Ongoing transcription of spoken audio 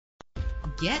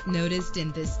Get noticed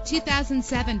in this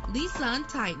 2007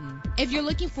 Nissan Titan. If you're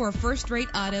looking for a first-rate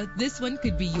auto, this one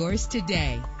could be yours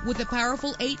today. With a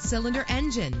powerful 8-cylinder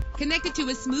engine connected to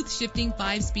a smooth shifting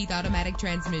 5-speed automatic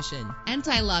transmission.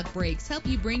 Anti-lock brakes help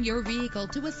you bring your vehicle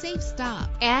to a safe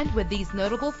stop. And with these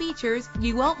notable features,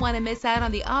 you won't want to miss out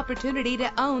on the opportunity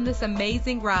to own this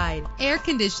amazing ride. Air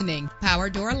conditioning, power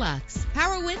door locks,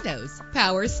 power windows,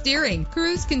 power steering,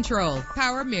 cruise control,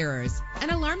 power mirrors,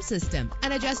 an alarm system,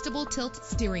 an adjustable tilt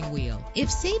steering wheel. If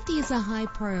safety is a high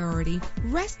priority,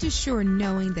 rest assured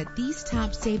knowing that these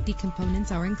top safety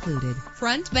components are included.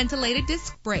 Front ventilated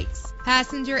disc brakes,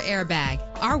 passenger airbag.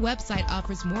 Our website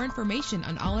offers more information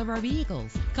on all of our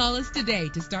vehicles. Call us today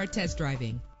to start test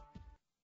driving.